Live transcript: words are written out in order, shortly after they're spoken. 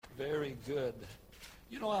Very good.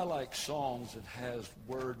 You know, I like songs that has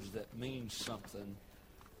words that mean something.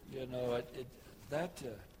 You know,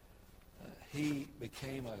 he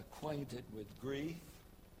became acquainted with grief,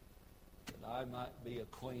 that I might be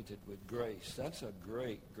acquainted with grace. That's a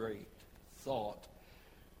great, great thought.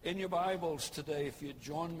 In your Bibles today, if you'd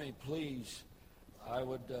join me, please, I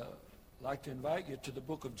would like to invite you to the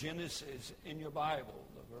book of Genesis in your Bible,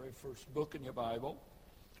 the very first book in your Bible.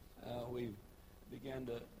 We began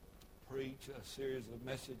to preach a series of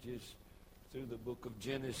messages through the book of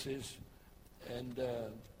Genesis, and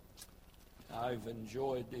I've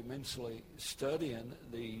enjoyed immensely studying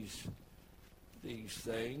these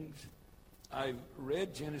things. I've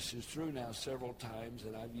read Genesis through now several times,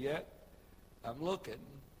 and I'm looking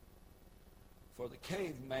for the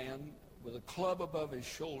caveman with a club above his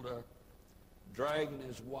shoulder dragging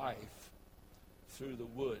his wife through the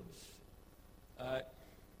woods.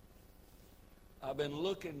 I've been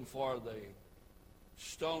looking for the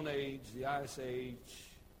Stone Age, the Ice Age,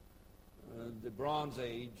 the Bronze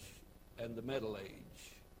Age, and the Middle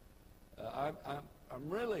Age. I'm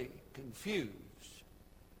really confused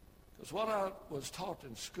because what I was taught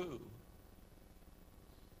in school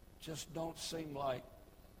just don't seem like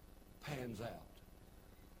pans out.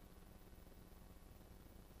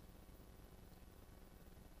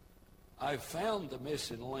 I found the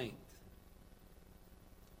missing link,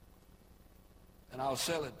 and I'll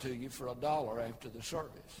sell it to you for $1 after the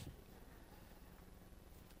service.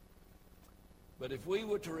 But if we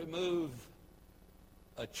were to remove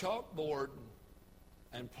a chalkboard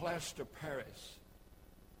and plaster Paris,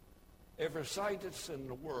 every scientist in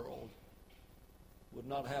the world would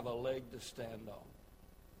not have a leg to stand on.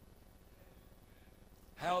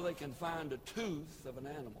 How they can find a tooth of an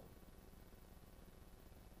animal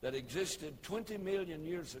that existed 20 million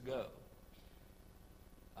years ago.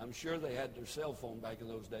 I'm sure they had their cell phone back in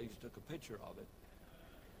those days, took a picture of it.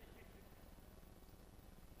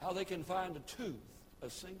 How they can find a tooth, a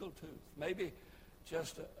single tooth, maybe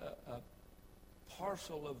just a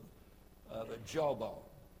parcel of a jawbone,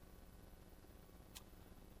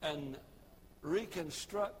 and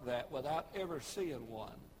reconstruct that without ever seeing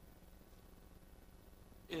one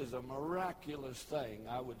is a miraculous thing,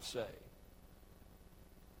 I would say.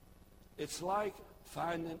 It's like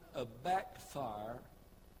finding a backfire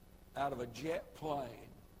out of a jet plane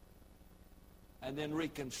and then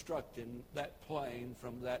reconstructing that plane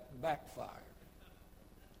from that backfire.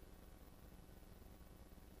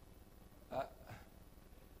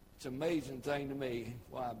 It's an amazing thing to me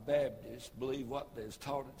why Baptists believe what they're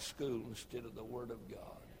taught at school instead of the Word of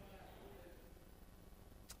God.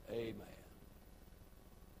 Amen.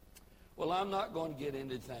 Well, I'm not going to get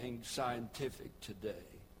into anything scientific today.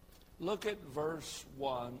 Look at verse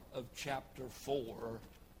 1 of chapter 4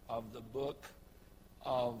 of the book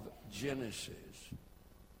of Genesis.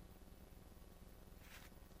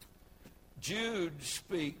 Jude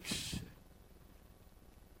speaks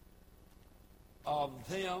of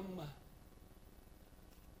them,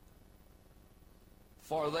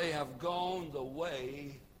 for they have gone the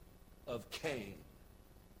way of Cain,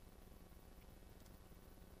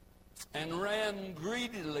 and ran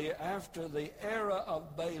greedily after the era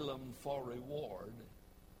of Balaam for reward,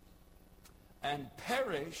 and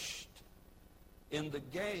perished in the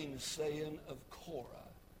gainsaying of Korah.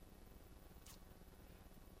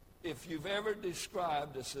 If you've ever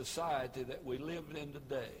described a society that we live in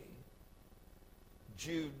today,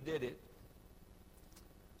 Jude did it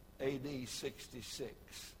AD 66.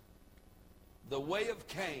 The way of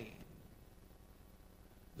Cain,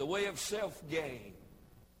 the way of self-gain,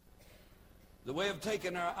 the way of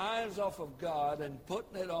taking our eyes off of God and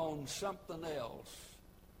putting it on something else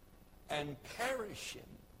and perishing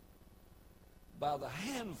by the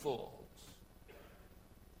handfuls,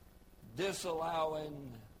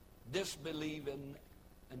 disallowing, disbelieving,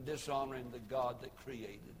 and dishonoring the God that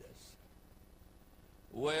created us.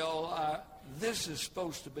 Well, this is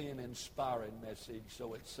supposed to be an inspiring message,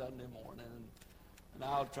 so it's Sunday morning, and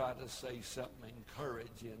I'll try to say something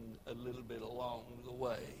encouraging a little bit along the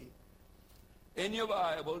way. In your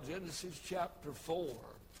Bible, Genesis chapter 4,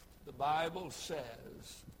 the Bible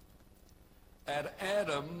says, "And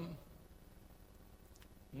Adam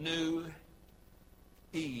knew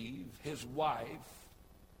Eve, his wife,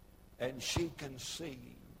 and she conceived."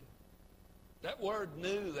 That word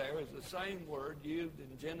 "knew" there is the same word used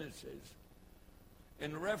in Genesis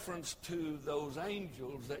in reference to those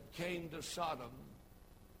angels that came to Sodom.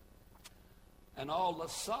 And all the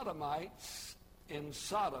Sodomites in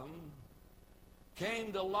Sodom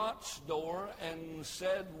came to Lot's door and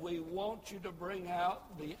said, "We want you to bring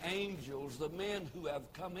out the angels, the men who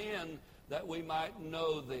have come in that we might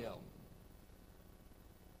know them.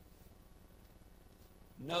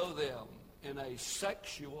 Know them in a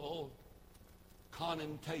sexual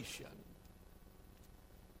connotation.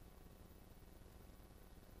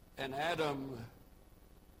 And Adam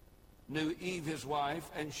knew Eve his wife,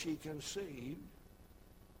 and she conceived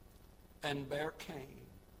and bare Cain,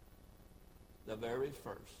 the very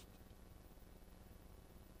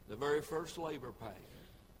first labor pain,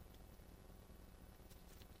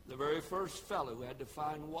 the very first fellow who had to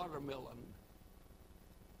find watermelon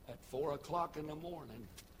at 4 o'clock in the morning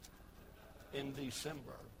in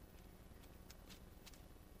December.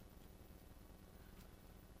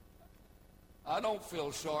 I don't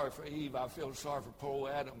feel sorry for Eve. I feel sorry for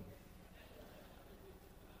poor Adam.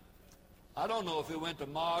 I don't know if he went to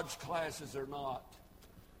Mod's classes or not.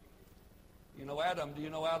 You know, Adam, do you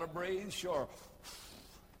know how to breathe? Sure.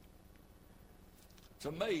 It's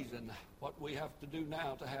amazing what we have to do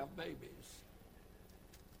now to have babies.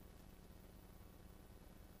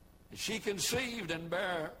 She conceived and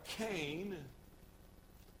bare Cain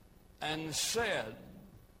and said,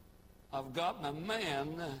 I've gotten a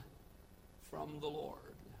man from the Lord.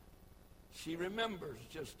 She remembers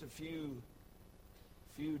just a few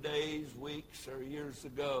days, weeks, or years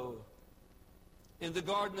ago in the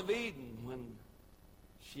Garden of Eden when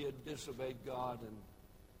she had disobeyed God, and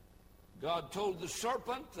God told the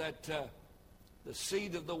serpent that the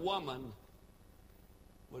seed of the woman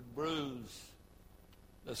would bruise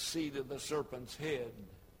the seed of the serpent's head.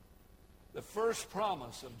 The first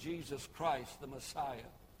promise of Jesus Christ, the Messiah,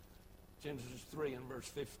 Genesis 3 and verse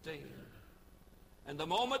 15. And the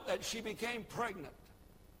moment that she became pregnant,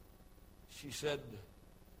 she said,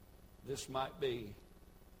 this might be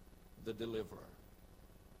the deliverer.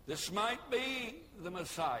 This might be the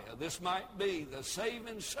Messiah. This might be the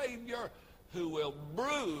saving Savior who will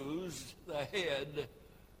bruise the head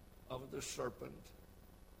of the serpent,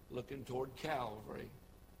 looking toward Calvary.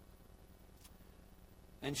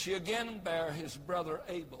 And she again bare his brother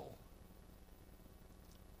Abel.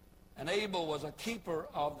 And Abel was a keeper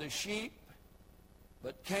of the sheep,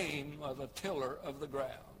 but Cain was a tiller of the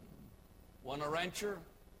ground. One a rancher,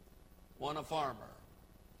 one a farmer.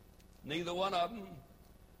 Neither one of them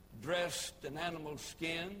dressed in animal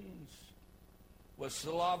skins, with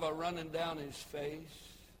saliva running down his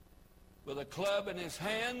face, with a club in his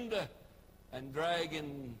hand, and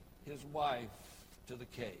dragging his wife to the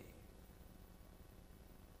cave.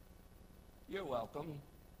 You're welcome.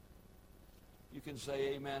 You can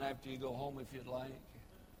say amen after you go home if you'd like.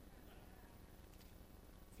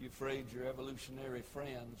 If you're afraid your evolutionary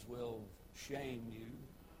friends will shame you.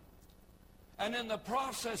 And in the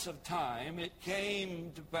process of time, it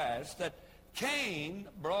came to pass that Cain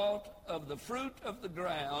brought of the fruit of the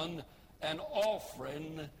ground an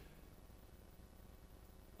offering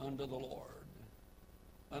unto the Lord.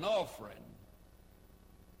 An offering.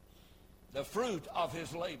 The fruit of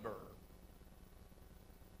his labor.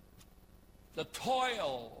 The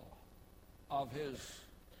toil of his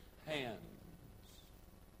hands.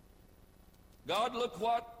 God, look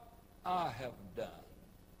what I have done.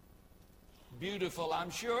 Beautiful,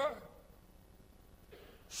 I'm sure.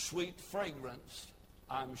 Sweet fragrance,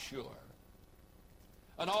 I'm sure.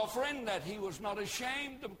 An offering that he was not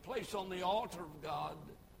ashamed to place on the altar of God.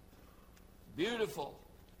 Beautiful.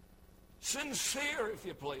 Sincere, if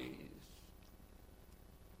you please.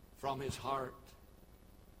 From his heart.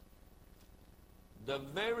 The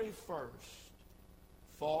very first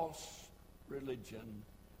false religion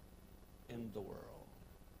in the world.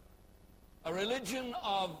 A religion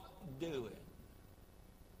of doing.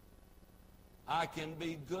 I can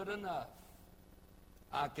be good enough.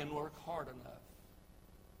 I can work hard enough.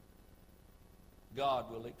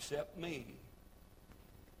 God will accept me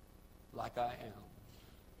like I am.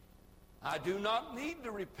 I do not need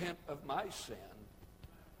to repent of my sin.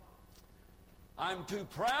 I'm too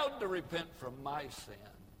proud to repent from my sin.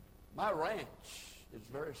 My ranch is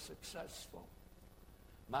very successful.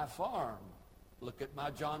 My farm, look at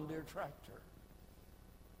my John Deere tractor.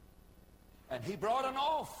 And he brought an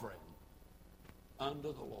offering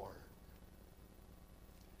unto the Lord.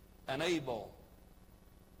 And Abel,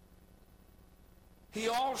 he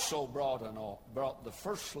also brought the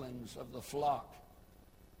firstlings of the flock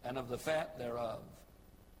and of the fat thereof.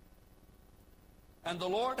 And the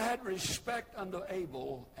Lord had respect unto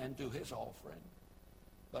Abel and to his offering.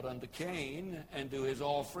 But unto Cain and to his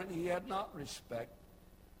offering he had not respect.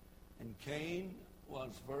 And Cain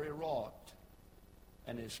was very wroth,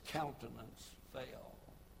 and his countenance fell.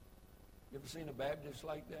 You ever seen a Baptist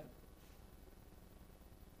like that?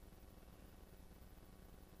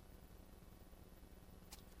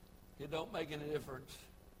 It don't make any difference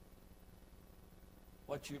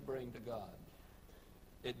what you bring to God,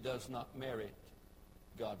 it does not merit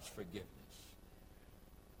God's forgiveness.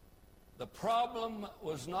 The problem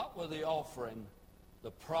was not with the offering.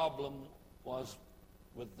 The problem was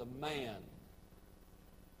with the man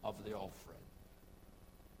of the offering.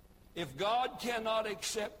 If God cannot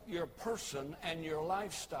accept your person and your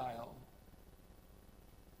lifestyle,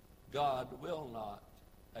 God will not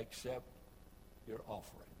accept your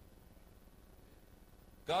offering.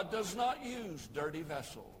 God does not use dirty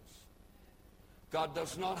vessels. God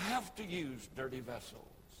does not have to use dirty vessels.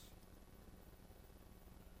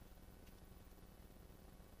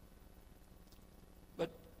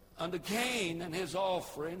 But unto Cain and his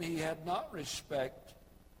offering he had not respect,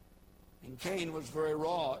 and Cain was very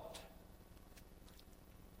wroth,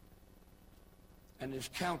 and his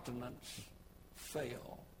countenance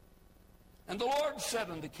fell. And the Lord said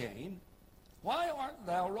unto Cain, Why art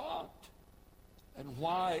thou wroth? And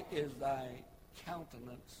why is thy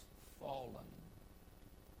countenance fallen?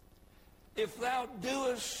 If thou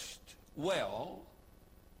doest well,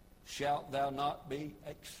 shalt thou not be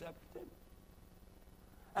accepted?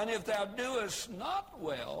 And if thou doest not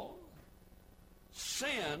well,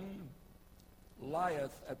 sin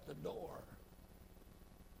lieth at the door.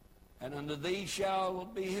 And unto thee shall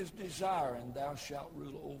be his desire, and thou shalt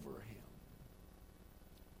rule over him.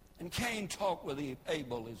 And Cain talked with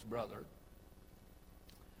Abel his brother.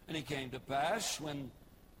 And it came to pass, when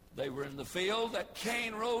they were in the field, that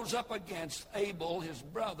Cain rose up against Abel his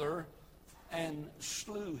brother, and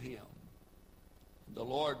slew him. And the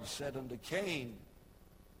Lord said unto Cain,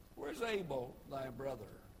 Where's Abel thy brother?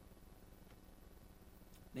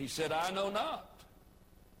 And he said, I know not.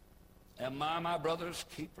 Am I my brother's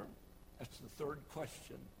keeper? That's the third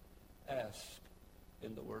question asked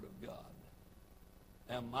in the Word of God.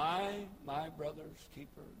 Am I my brother's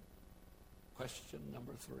keeper? Question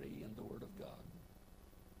number 3 in the Word of God.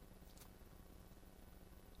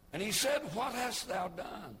 And he said, What hast thou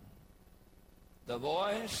done? The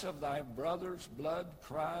voice of thy brother's blood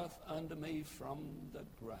crieth unto me from the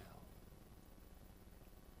ground.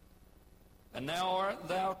 And now art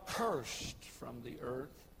thou cursed from the earth,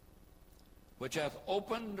 which hath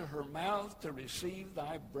opened her mouth to receive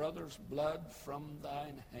thy brother's blood from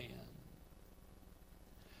thine hand.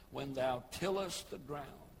 When thou tillest the ground,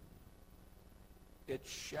 it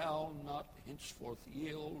shall not henceforth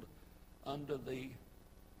yield unto thee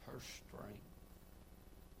her strength.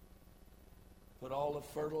 Put all the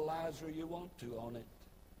fertilizer you want to on it,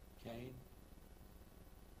 Cain.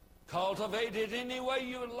 Cultivate it any way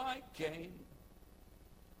you would like, Cain.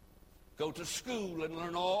 Go to school and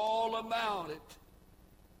learn all about it.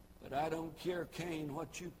 But I don't care, Cain,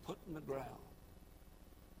 what you put in the ground.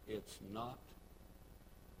 It's not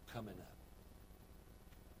coming up.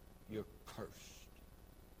 You're cursed.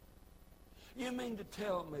 You mean to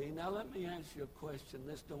tell me, now let me ask you a question.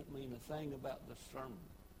 This don't mean a thing about the sermon.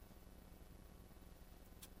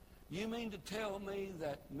 You mean to tell me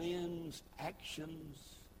that men's actions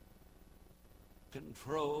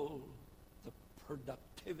control the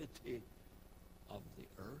productivity of the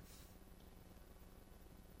earth?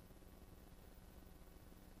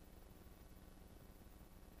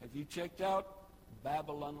 Have you checked out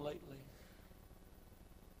Babylon lately?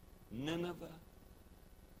 Nineveh?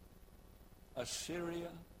 Assyria?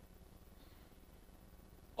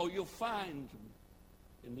 Oh, you'll find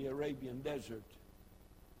in the Arabian desert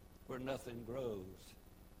where nothing grows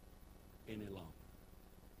any longer.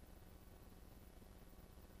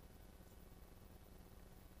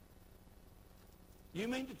 You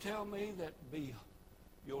mean to tell me that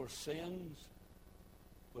your sins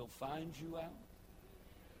will find you out?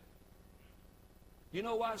 You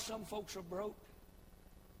know why some folks are broke?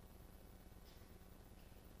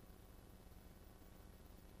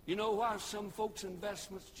 You know why some folks'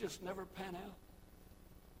 investments just never pan out?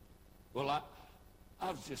 Well, I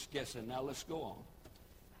was just guessing. Now let's go on.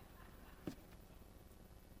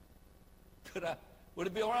 Would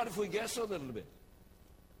it be all right if we guess a little bit?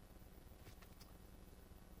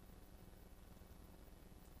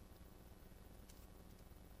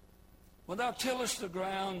 When thou tillest the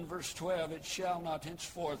ground, verse 12, it shall not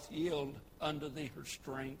henceforth yield unto thee her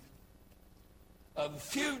strength. A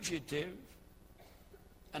fugitive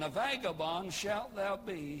and a vagabond shalt thou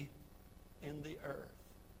be in the earth.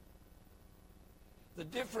 The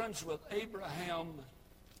difference with Abraham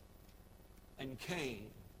and Cain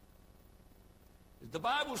is the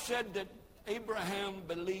Bible said that Abraham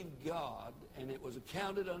believed God, and it was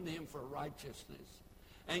accounted unto him for righteousness.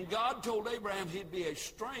 And God told Abraham he'd be a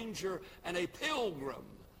stranger and a pilgrim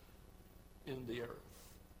in the earth.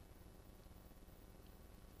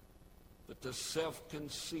 But the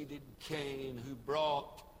self-conceited Cain, who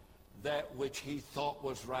brought that which he thought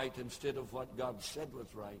was right instead of what God said was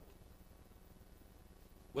right,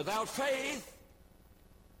 without faith,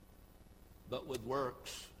 but with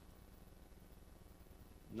works.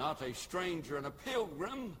 Not a stranger and a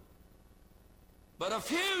pilgrim, but a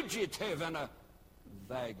fugitive and a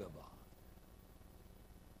vagabond.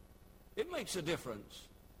 It makes a difference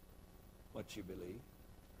what you believe.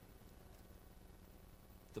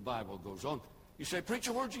 The Bible goes on. You say,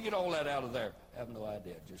 preacher, where'd you get all that out of there? I have no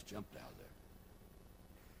idea. It just jumped out of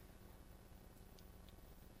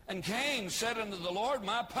there. And Cain said unto the Lord,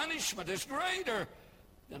 my punishment is greater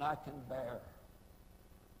than I can bear.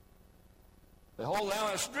 Behold, thou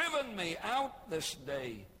hast driven me out this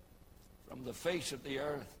day from the face of the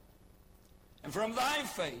earth, and from thy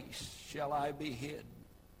face shall I be hid.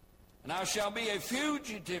 And I shall be a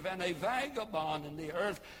fugitive and a vagabond in the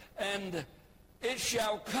earth, and it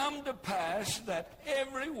shall come to pass that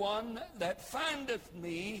everyone that findeth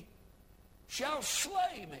me shall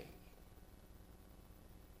slay me.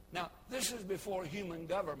 Now, this is before human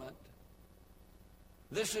government.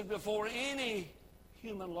 This is before any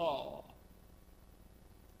human law.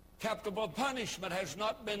 Capital punishment has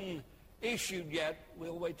not been issued yet.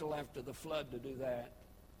 We'll wait till after the flood to do that.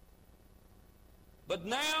 But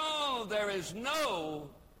now there is no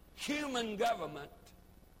human government.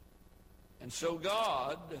 And so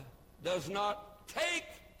God does not take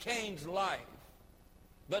Cain's life,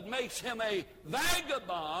 but makes him a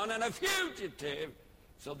vagabond and a fugitive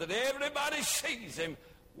so that everybody sees him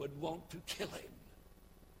would want to kill him.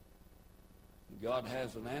 God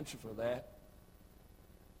has an answer for that.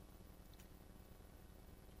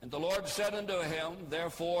 And the Lord said unto him,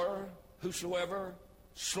 therefore, whosoever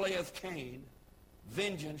slayeth Cain,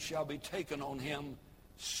 vengeance shall be taken on him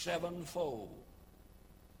sevenfold.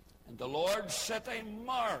 And the Lord set a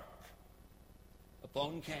mark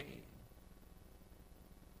upon Cain,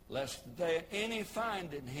 lest any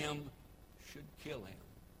finding him should kill him.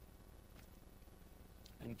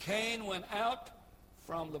 And Cain went out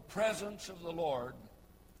from the presence of the Lord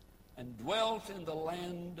and dwelt in the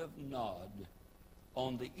land of Nod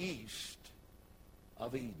on the east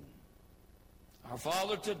of Eden. Our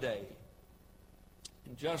Father, today,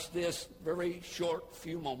 in just this very short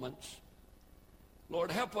few moments, Lord,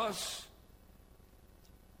 help us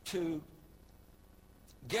to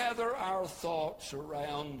gather our thoughts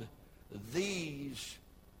around these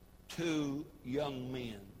two young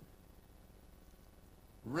men,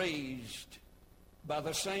 raised by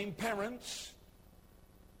the same parents,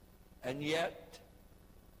 and yet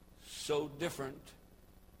so different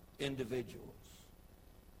individuals.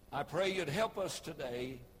 I pray you'd help us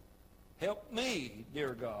today. Help me,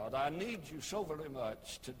 dear God. I need you so very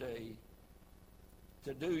much today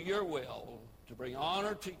to do your will, to bring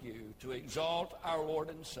honor to you, to exalt our Lord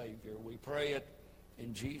and Savior. We pray it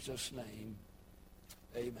in Jesus' name.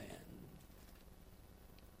 Amen.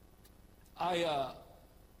 I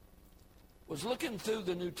was looking through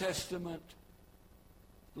the New Testament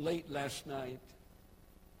late last night,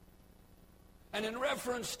 and in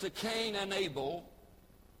reference to Cain and Abel,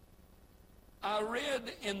 I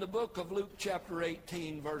read in the book of Luke chapter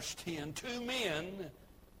 18, verse 10, two men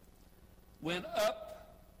went up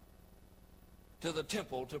to the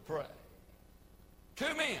temple to pray.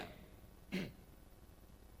 Two men.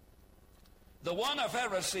 The one a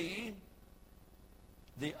Pharisee,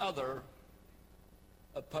 the other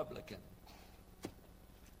a publican.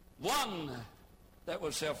 One that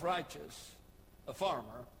was self-righteous, a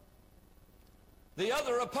farmer. The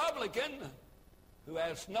other a publican who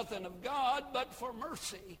asked nothing of God but for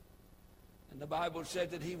mercy. And the Bible said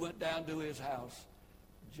that he went down to his house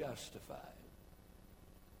justified.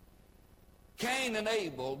 Cain and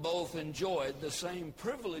Abel both enjoyed the same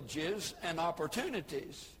privileges and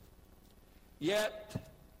opportunities, yet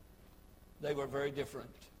they were very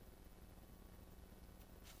different.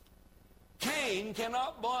 Cain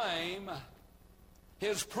cannot blame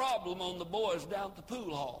his problem on the boys down at the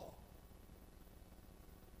pool hall,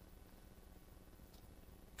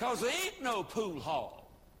 because there ain't no pool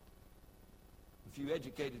hall. If you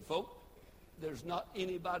educated folk, there's not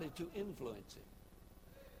anybody to influence him.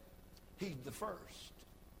 He's the first.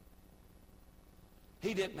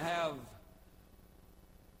 He didn't have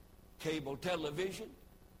cable television.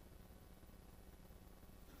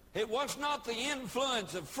 It was not the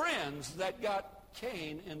influence of friends that got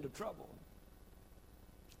Cain into trouble.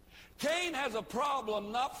 Cain has a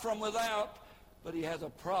problem not from without, but he has a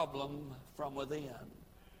problem from within.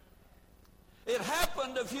 It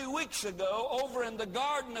happened a few weeks ago over in the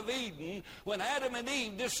Garden of Eden when Adam and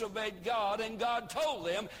Eve disobeyed God, and God told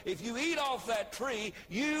them, if you eat off that tree,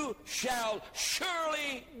 you shall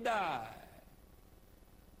surely die.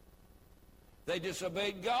 They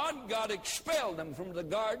disobeyed God. God expelled them from the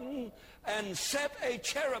garden and set a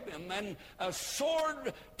cherubim and a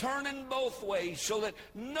sword turning both ways so that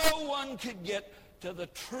no one could get to the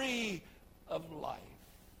tree of life.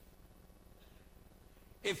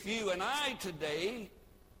 If you and I today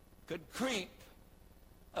could creep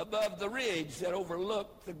above the ridge that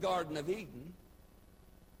overlooked the Garden of Eden,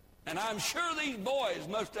 and I'm sure these boys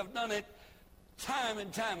must have done it time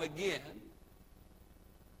and time again,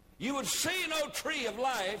 you would see no tree of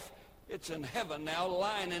life. It's in heaven now,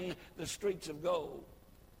 lining the streets of gold.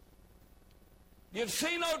 You'd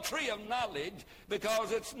see no tree of knowledge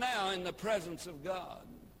because it's now in the presence of God.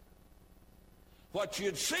 What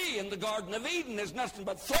you'd see in the Garden of Eden is nothing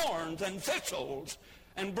but thorns and thistles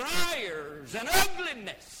and briars and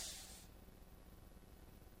ugliness.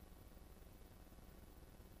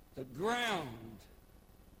 The ground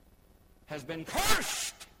has been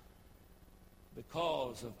cursed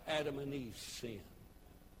because of Adam and Eve's sin.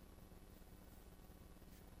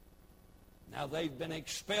 Now they've been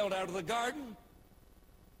expelled out of the garden,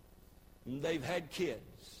 and they've had kids.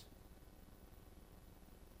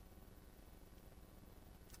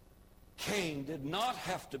 Cain did not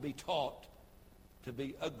have to be taught to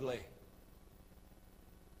be ugly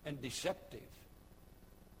and deceptive.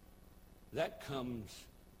 That comes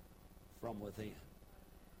from within.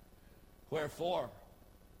 Wherefore,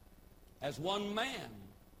 as one man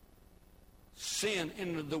sin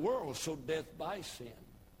entered the world, so death by sin.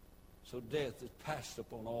 So death is passed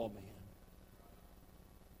upon all men.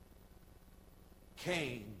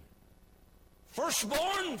 Cain,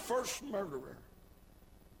 firstborn, first murderer.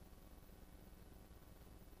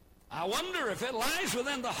 I wonder if it lies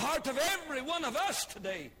within the heart of every one of us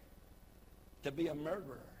today to be a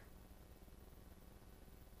murderer,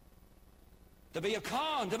 to be a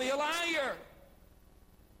con, to be a liar,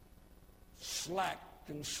 slack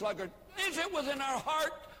and sluggard. Is it within our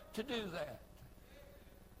heart to do that?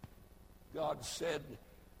 God said,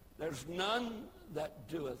 there's none that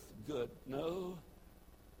doeth good. No,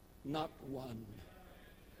 not one.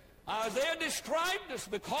 Isaiah described us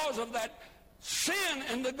because of that sin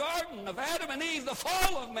in the garden of Adam and Eve, the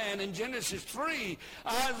fall of man in Genesis 3.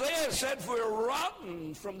 Isaiah said, we're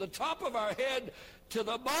rotten from the top of our head to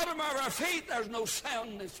the bottom of our feet. There's no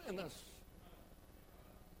soundness in us.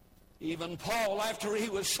 Even Paul, after he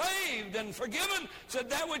was saved and forgiven, said,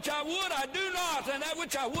 that which I would, I do not, and that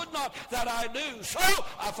which I would not, that I do. So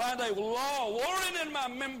I find a law warring in my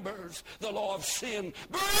members, the law of sin,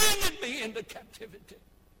 bringing me into captivity.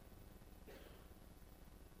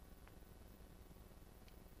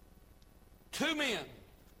 Two men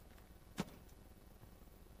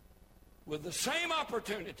with the same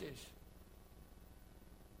opportunities.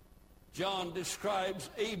 John describes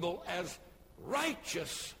Abel as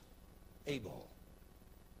righteous Abel.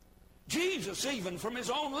 Jesus, even from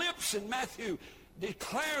his own lips in Matthew,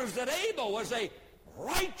 declares that Abel was a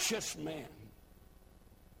righteous man.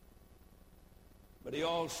 But he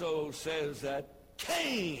also says that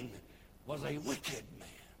Cain was a wicked man.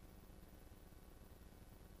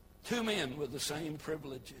 Two men with the same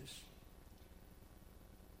privileges.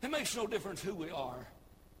 It makes no difference who we are.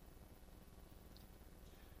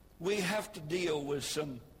 We have to deal with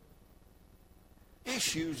some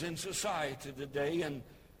issues in society today,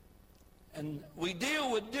 and we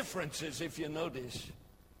deal with differences, if you notice.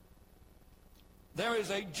 There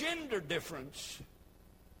is a gender difference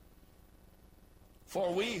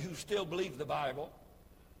for we who still believe the Bible.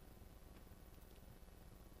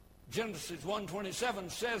 Genesis 1:27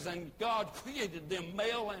 says, and God created them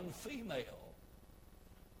male and female.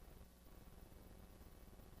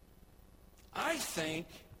 I think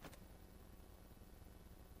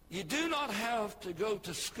you do not have to go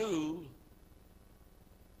to school,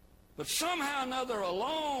 but somehow or another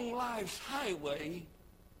along life's highway,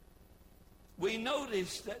 we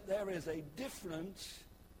notice that there is a difference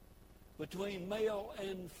between male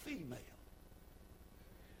and female.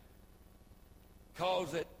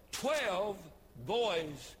 Because at 12,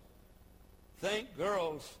 boys think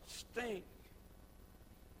girls stink.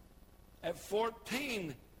 At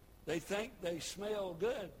 14, they think they smell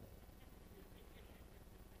good.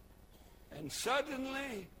 And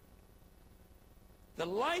suddenly, the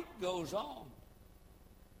light goes on.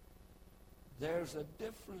 There's a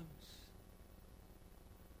difference.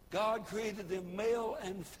 God created them male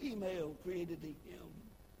and female, created he him.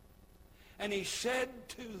 And he said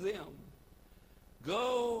to them,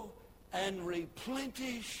 go and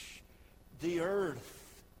replenish the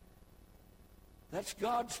earth. That's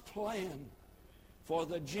God's plan for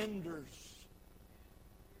the genders.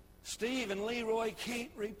 Steve and Leroy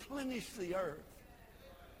can't replenish the earth.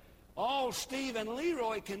 All Steve and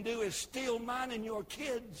Leroy can do is steal mine and your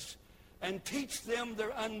kids and teach them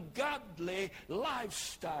their ungodly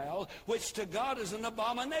lifestyle, which to God is an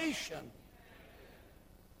abomination.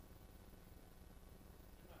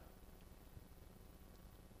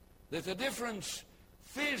 There's a difference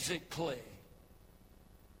physically.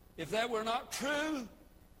 If that were not true,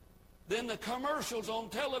 then the commercials on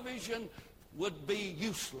television would be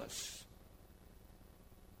useless.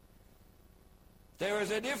 There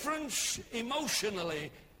is a difference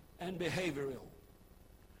emotionally and behavioral.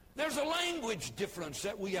 There's a language difference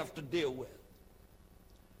that we have to deal with.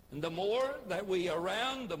 And the more that we are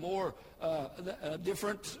around, the more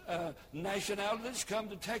different nationalities come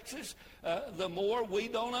to Texas, the more we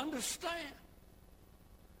don't understand.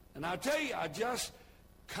 And I tell you, I just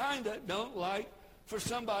kind of don't like for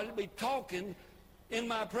somebody to be talking in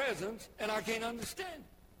my presence and I can't understand.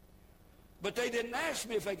 But they didn't ask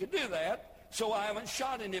me if they could do that, so I haven't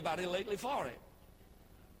shot anybody lately for it.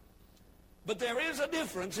 But there is a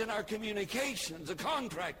difference in our communications. A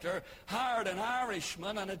contractor hired an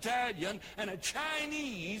Irishman, an Italian, and a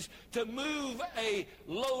Chinese to move a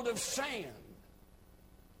load of sand.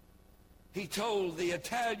 He told the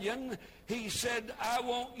Italian, he said, I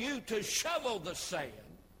want you to shovel the sand.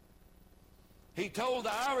 He told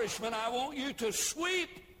the Irishman, I want you to sweep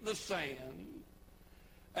the sand.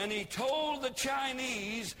 And he told the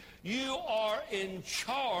Chinese, you are in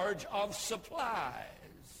charge of supplies.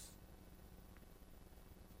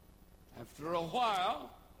 After a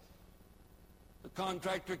while, the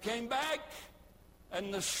contractor came back,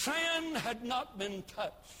 and the sand had not been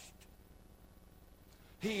touched.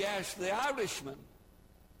 He asked the Irishman,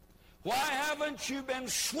 why haven't you been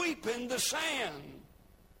sweeping the sand?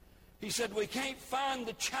 He said, we can't find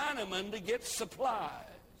the Chinaman to get supplies.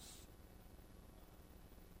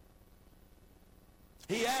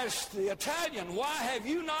 He asked the Italian, why have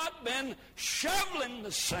you not been shoveling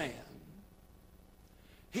the sand?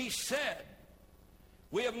 He said,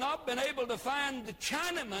 we have not been able to find the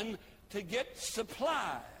Chinaman to get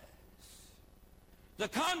supplies. The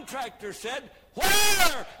contractor said,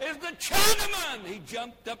 where is the Chinaman? He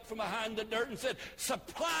jumped up from behind the dirt and said,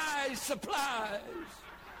 supplies, supplies.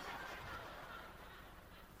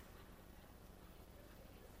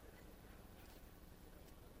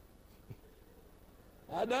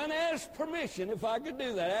 I done asked permission if I could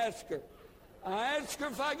do that. Ask her. I asked her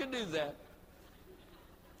if I could do that.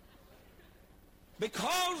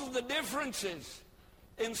 Because of the differences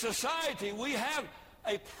in society, we have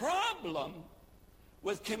a problem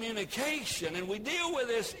with communication, and we deal with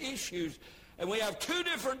these issues, and we have two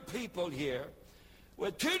different people here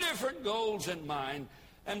with two different goals in mind,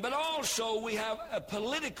 but also we have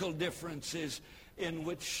political differences in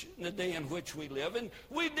the day in which we live, and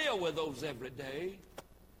we deal with those every day.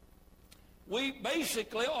 We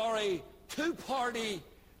basically are a two-party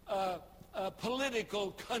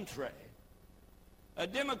political country.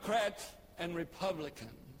 Democrats and Republicans.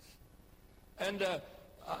 And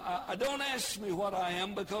I don't ask me what I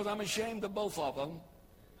am because I'm ashamed of both of them.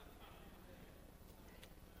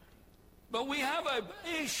 But we have an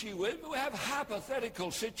issue with, we have a hypothetical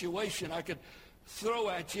situation I could throw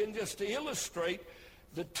at you and just to illustrate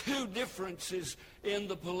the two differences in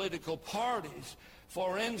the political parties.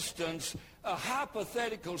 For instance, a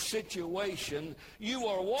hypothetical situation, you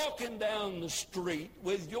are walking down the street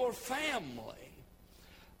with your family,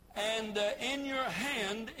 and in your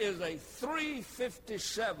hand is a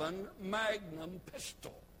 .357 Magnum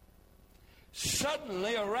pistol.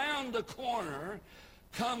 Suddenly, around the corner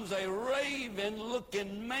comes a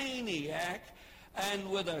raven-looking maniac, and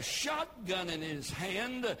with a shotgun in his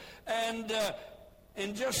hand, and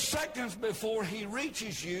in just seconds before he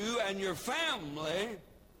reaches you and your family,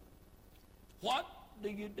 what do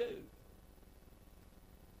you do?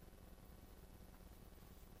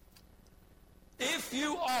 If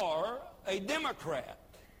you are a Democrat,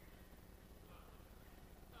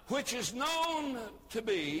 which is known to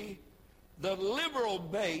be the liberal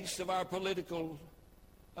base of our political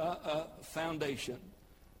foundation,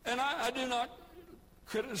 and I do not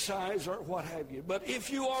criticize or what have you, but if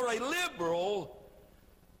you are a liberal,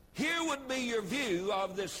 here would be your view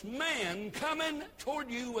of this man coming toward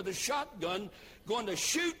you with a shotgun, going to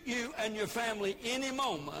shoot you and your family any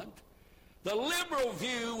moment. The liberal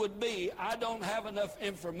view would be, I don't have enough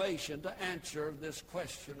information to answer this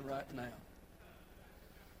question right now.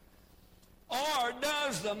 Or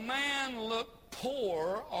does the man look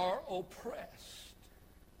poor or oppressed?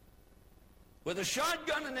 with a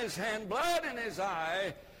shotgun in his hand, blood in his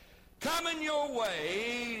eye, coming your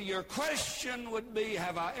way, your question would be,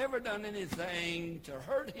 have I ever done anything to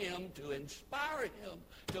hurt him, to inspire him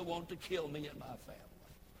to want to kill me and my family?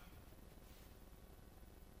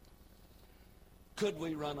 Could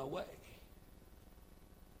we run away?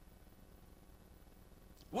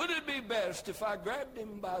 Would it be best if I grabbed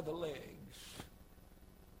him by the legs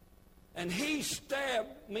and he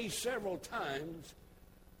stabbed me several times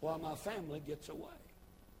while my family gets away?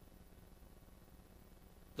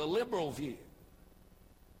 The liberal view.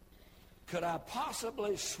 Could I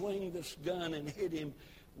possibly swing this gun and hit him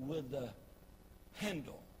with the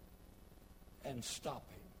handle and stop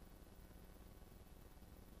him?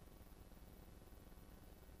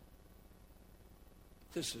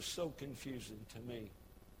 This is so confusing to me.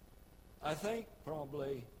 I think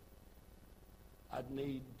probably I'd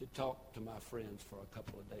need to talk to my friends for a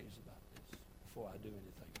couple of days about this before I do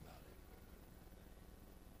anything about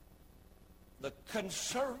it. The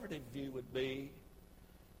conservative view would be,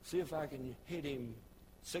 see if I can hit him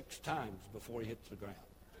 6 times before he hits the ground.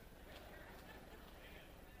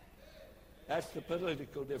 That's the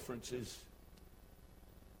political differences.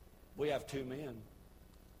 We have 2 men.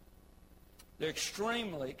 They're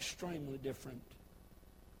extremely, extremely different.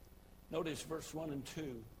 Notice verse 1 and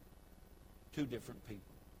 2. 2 different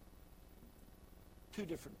people. 2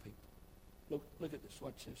 different people. Look at this.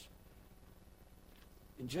 Watch this.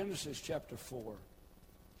 In Genesis chapter 4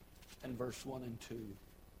 and verse 1 and 2.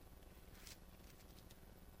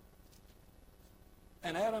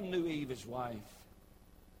 And Adam knew Eve, his wife.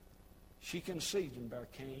 She conceived and bare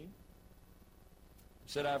Cain. And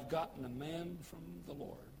said, I've gotten a man from the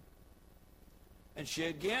Lord. And she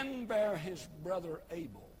again bare his brother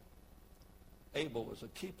Abel. Abel was a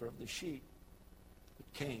keeper of the sheep,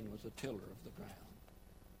 but Cain was a tiller of the ground.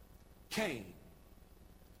 Cain.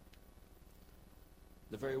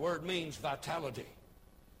 The very word means vitality,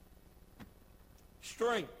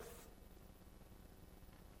 strength.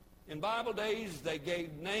 In Bible days, they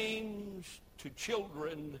gave names to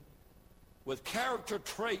children with character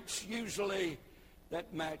traits usually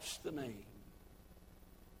that matched the name.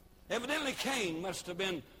 Evidently, Cain must have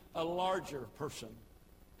been a larger person.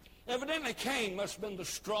 Evidently, Cain must have been the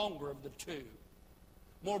stronger of the 2,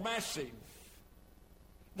 more massive,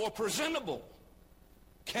 more presentable.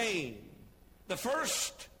 Cain, the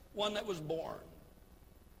first one that was born,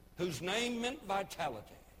 whose name meant vitality.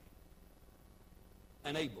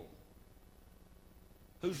 And Abel,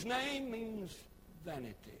 whose name means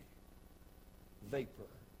vanity, vapor,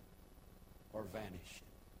 or vanishing.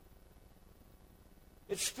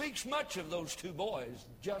 It speaks much of those 2 boys,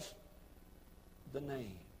 just the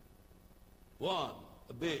name. One,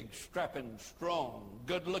 a big, strapping, strong,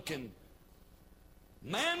 good-looking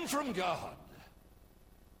man from God.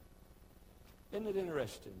 Isn't it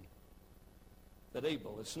interesting that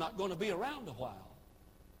Abel is not going to be around a while,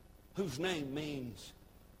 whose name means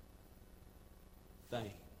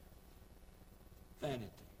vain, vanity,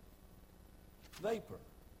 vapor?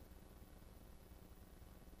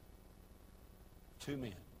 2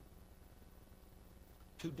 men.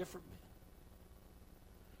 2 different men.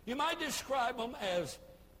 You might describe them as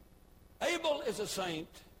Abel is a saint,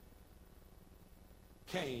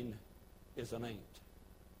 Cain is an ain't.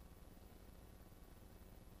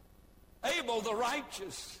 Abel the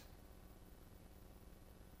righteous,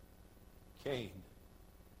 Cain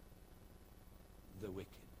the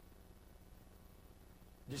wicked.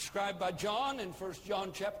 Described by John in 1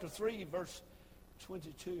 John chapter 3, verse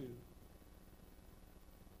 22,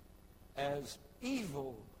 as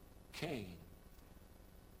evil Cain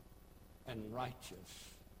and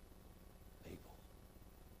righteous Abel.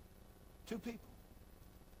 2 people.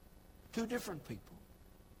 2 different people.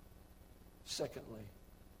 Secondly,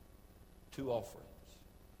 2 offerings.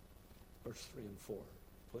 Verse 3 and 4,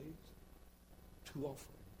 please. 2 offerings.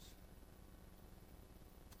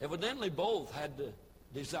 Evidently, both had the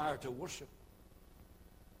desire to worship.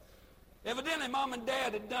 Evidently, Mom and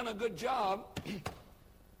Dad had done a good job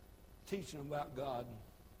teaching them about God.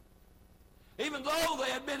 Even though they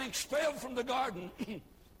had been expelled from the garden,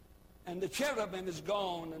 and the cherubim is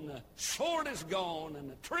gone, and the sword is gone,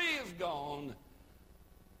 and the tree is gone,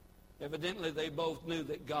 evidently they both knew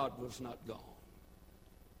that God was not gone.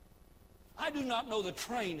 I do not know the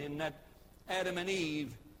training that Adam and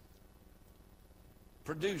Eve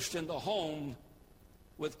produced in the home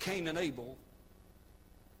with Cain and Abel.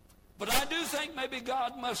 But I do think maybe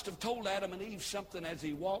God must have told Adam and Eve something as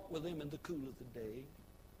he walked with them in the cool of the day.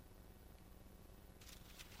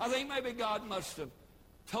 I think maybe God must have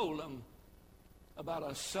told them about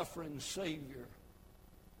a suffering Savior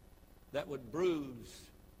that would bruise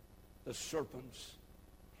the serpent's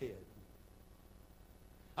head.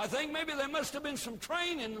 I think maybe there must have been some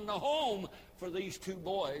training in the home for these two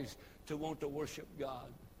boys to want to worship God.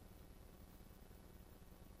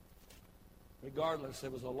 Regardless, there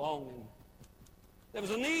was a longing. There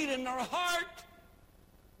was a need in their heart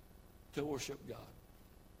to worship God.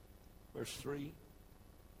 Verse 3.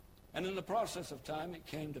 And in the process of time it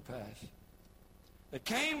came to pass that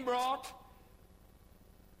Cain brought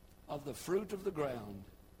of the fruit of the ground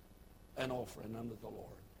an offering unto the Lord.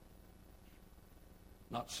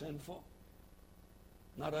 Not sinful,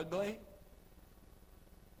 not ugly.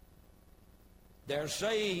 Dare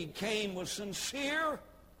say Cain was sincere.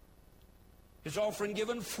 His offering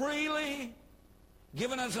given freely,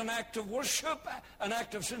 given as an act of worship, an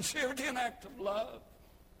act of sincerity, an act of love.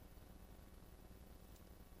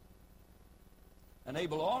 And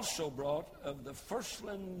Abel also brought of the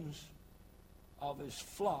firstlings of his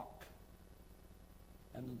flock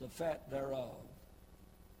and of the fat thereof.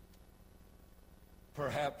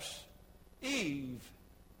 Perhaps Eve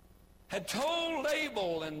had told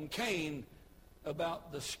Abel and Cain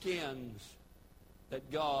about the skins that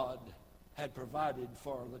God had provided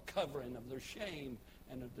for the covering of their shame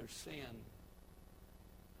and of their sin.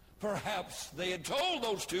 Perhaps they had told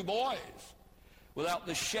those two boys, without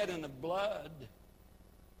the shedding of blood,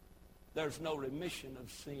 there's no remission of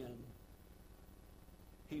sin.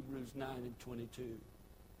 Hebrews 9:22.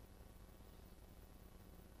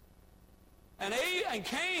 And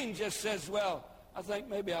Cain just says, well, I think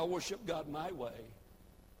maybe I'll worship God my way.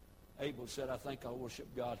 Abel said, I think I'll worship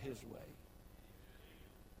God his way.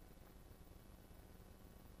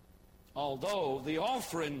 Although the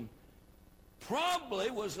offering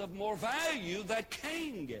probably was of more value that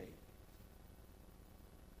Cain gave.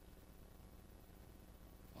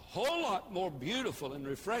 A whole lot more beautiful and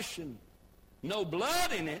refreshing. No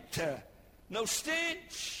blood in it, no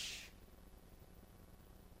stench.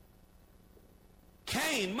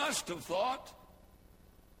 Cain must have thought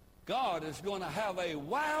God is going to have a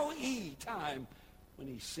wow-ee time when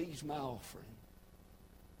he sees my offering.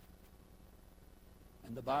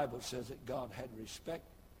 And the Bible says that God had respect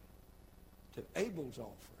to Abel's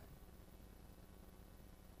offering.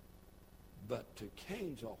 But to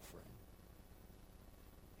Cain's offering,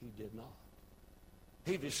 he did not.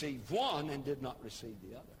 He received one and did not receive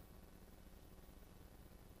the other.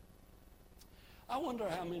 I wonder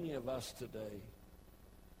how many of us today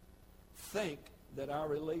think that our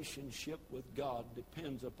relationship with God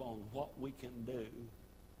depends upon what we can do,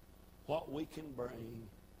 what we can bring,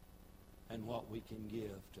 and what we can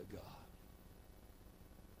give to God.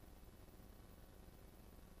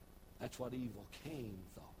 That's what evil Cain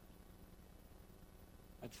thought.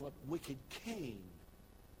 That's what wicked Cain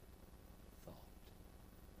thought.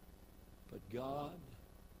 But God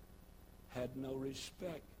had no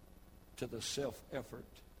respect to the self-effort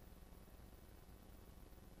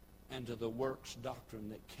and to the works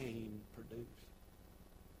doctrine that Cain produced.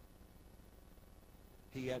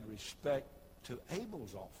 He had respect to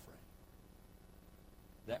Abel's offering.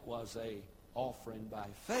 That was a offering by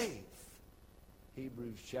faith.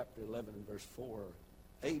 Hebrews chapter 11 verse 4.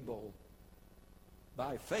 Abel,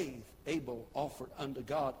 by faith, Abel offered unto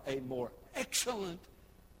God a more excellent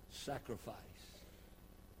sacrifice.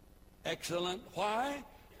 Excellent, why?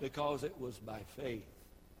 Because it was by faith.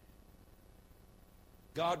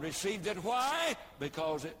 God received it, why?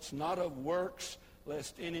 Because it's not of works,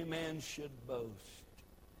 lest any man should boast.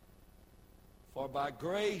 For by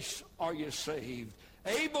grace are you saved.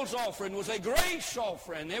 Abel's offering was a grace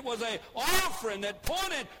offering. It was an offering that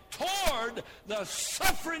pointed toward the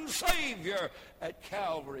suffering Savior at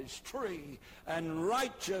Calvary's tree. And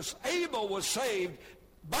righteous Abel was saved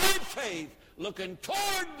by faith, looking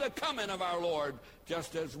toward the coming of our Lord,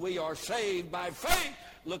 just as we are saved by faith,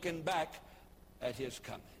 looking back at his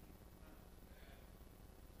coming.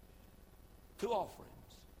 Two offerings.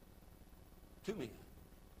 Two men.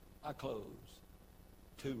 I close.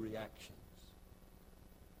 Two reactions.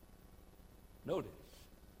 Notice.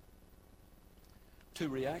 Two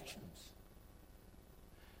reactions.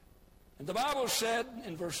 And the Bible said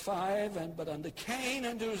in verse 5, but unto Cain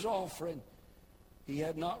and to his offering he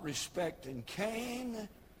had not respect. And Cain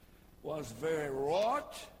was very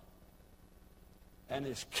wroth, and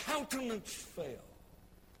his countenance fell.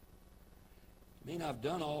 I mean, I've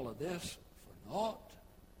done all of this for naught.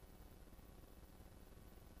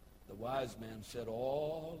 The wise man said,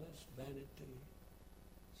 all is vanity,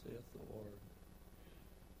 saith the Lord.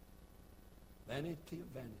 Vanity of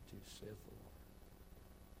vanities, saith the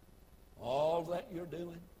Lord. All that you're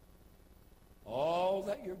doing, all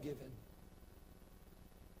that you're giving,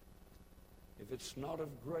 if it's not of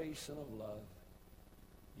grace and of love,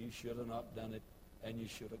 You should have not done it, and you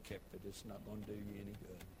should have kept it. It's not going to do you any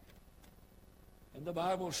good. And the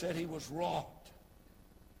Bible said he was wroth.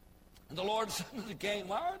 And the Lord said to Cain,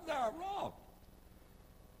 why art thou wroth?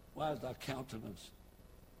 Why is thy countenance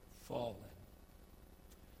fallen?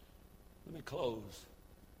 Let me close.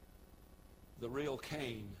 The real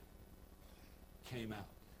Cain came out.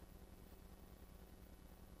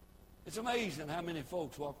 It's amazing how many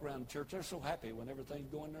folks walk around church. They're so happy when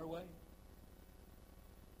everything's going their way.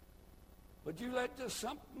 But you let just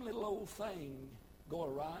some little old thing go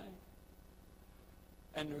awry,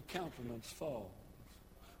 and their countenance falls.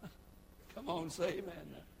 Come on, say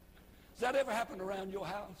amen. Has that ever happened around your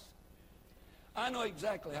house? I know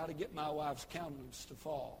exactly how to get my wife's countenance to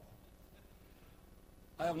fall.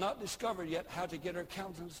 I have not discovered yet how to get her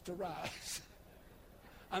countenance to rise.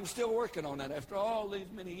 I'm still working on that after all these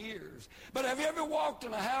many years. But have you ever walked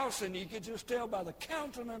in a house and you could just tell by the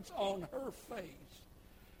countenance on her face,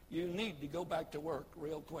 you need to go back to work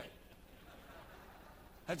real quick?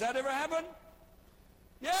 Has that ever happened?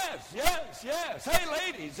 Yes, yes, yes. Hey,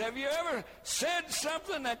 ladies, have you ever said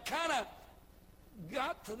something that kind of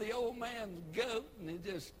got to the old man's goat and it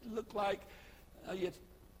just looked like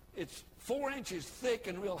it's 4 inches thick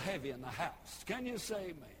and real heavy in the house? Can you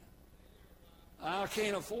say, man? I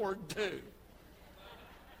can't afford to.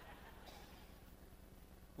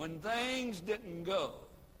 When things didn't go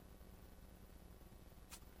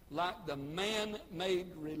like the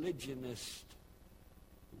man-made religionist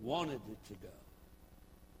wanted it to go.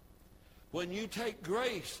 When you take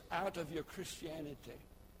grace out of your Christianity,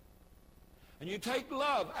 and you take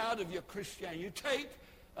love out of your Christianity, you take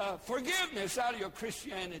forgiveness out of your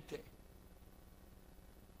Christianity,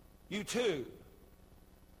 you too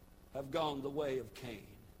have gone the way of Cain.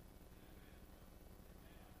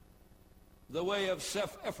 The way of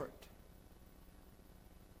self-effort.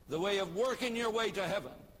 The way of working your way to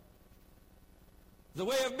heaven. The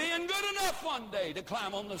way of being good enough one day to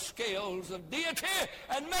climb on the scales of deity,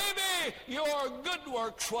 and maybe your good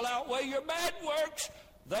works will outweigh your bad works.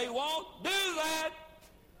 They won't do that.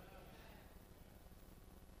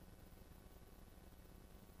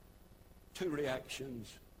 Two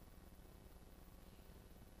reactions.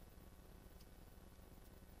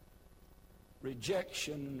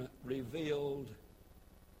 Rejection revealed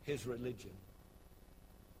his religion.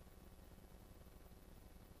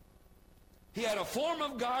 He had a form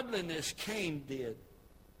of godliness, Cain did,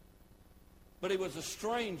 but he was a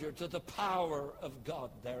stranger to the power of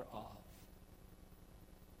God thereof.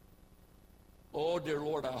 Oh, dear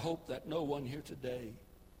Lord, I hope that no one here today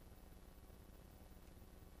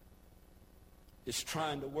is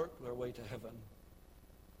trying to work their way to heaven,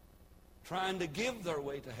 trying to give their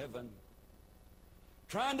way to heaven,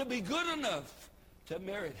 trying to be good enough to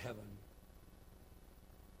merit heaven,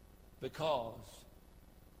 because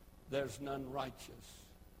there's none righteous.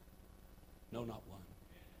 No, not one.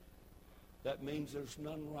 That means there's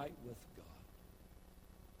none right with God.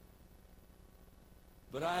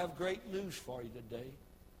 But I have great news for you today.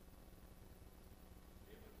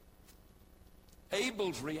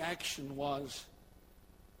 Abel's reaction was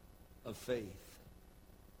of faith.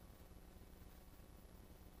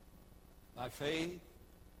 By faith,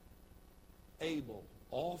 Abel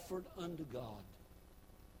offered unto God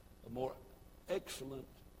a more excellent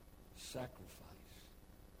sacrifice,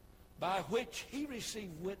 by which he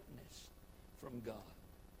received witness from God.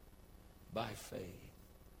 By faith.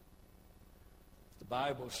 The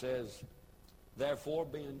Bible says, therefore,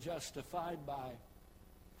 being justified by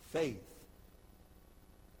faith,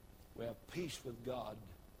 we have peace with God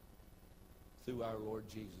through our Lord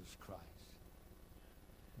Jesus Christ,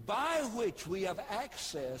 by which we have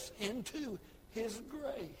access into his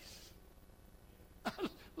grace.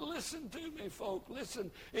 Listen to me, folk.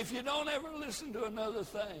 Listen. If you don't ever listen to another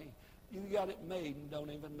thing, you got it made and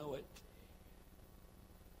don't even know it.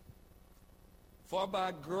 For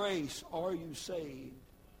by grace are you saved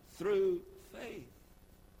through faith.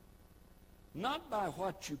 Not by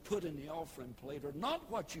what you put in the offering plate, or not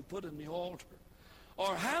what you put in the altar,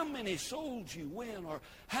 or how many souls you win, or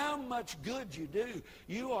how much good you do.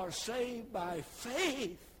 You are saved by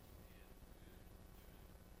faith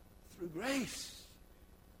through grace.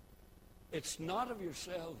 It's not of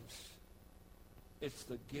yourselves. It's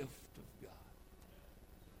the gift of God.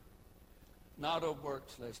 Not of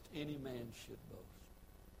works, lest any man should boast.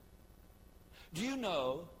 Do you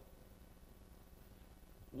know,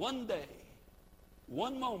 one day,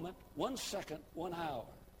 one moment, 1 second, 1 hour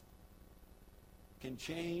can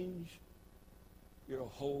change your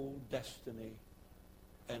whole destiny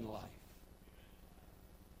and life.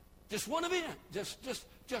 Just one event,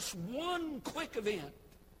 just one quick event.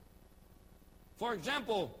 For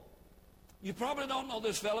example, you probably don't know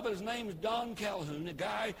this fellow, but his name is Don Calhoun, a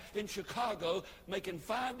guy in Chicago making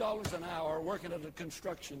 $5 an hour working at a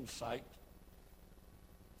construction site.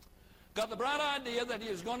 Got the bright idea that he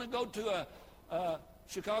was going to go to a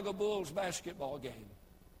Chicago Bulls basketball game.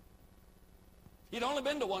 He'd only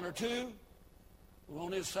been to one or two. Well,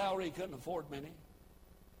 on his salary, he couldn't afford many.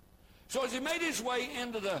 So as he made his way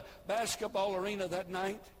into the basketball arena that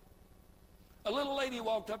night, a little lady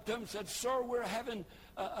walked up to him and said, "Sir, we're having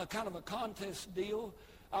a kind of a contest deal.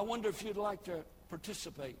 I wonder if you'd like to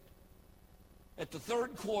participate. At the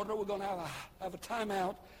third quarter, we're going to have a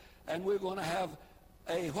timeout, and we're going to have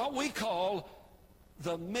what we call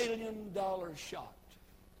the $1 million shot."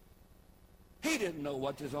 He didn't know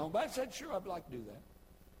what this was all about. He said, "Sure, I'd like to do that."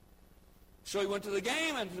 So he went to the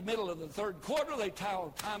game, and in the middle of the third quarter, they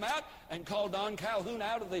called timeout and called Don Calhoun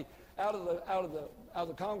out of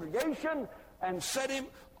the congregation and set him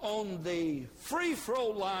on the free throw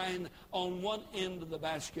line on one end of the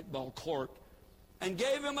basketball court and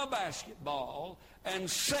gave him a basketball and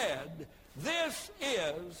said, "This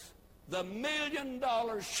is the $1 million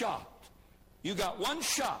shot. You got one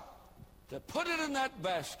shot to put it in that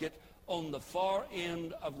basket on the far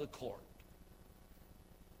end of the court."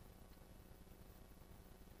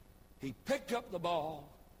 He picked up the ball.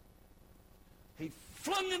 He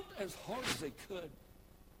flung it as hard as he could.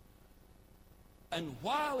 And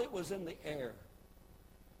while it was in the air,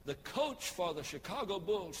 the coach for the Chicago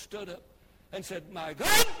Bulls stood up and said, "My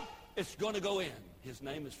God, it's going to go in." His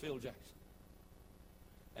name is Phil Jackson.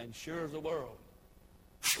 And sure as the world,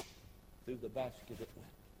 through the basket it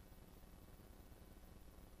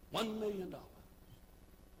went. $1 million.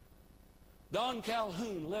 Don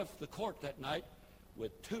Calhoun left the court that night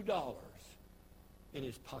with $2 in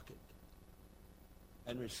his pocket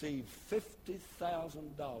and received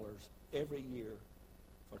 $50,000 every year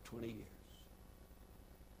for 20 years.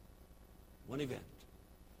 One event.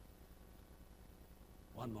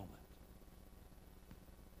 One moment.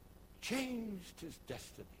 Changed his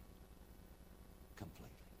destiny completely.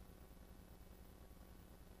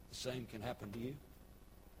 The same can happen to you.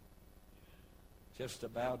 Just a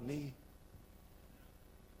bowed knee.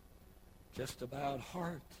 Just a bowed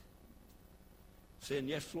heart. Saying,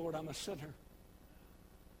 "Yes, Lord, I'm a sinner.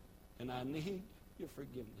 And I need your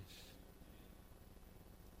forgiveness.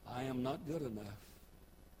 I am not good enough,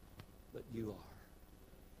 but you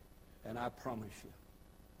are. And I promise you,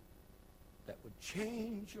 that would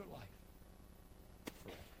change your life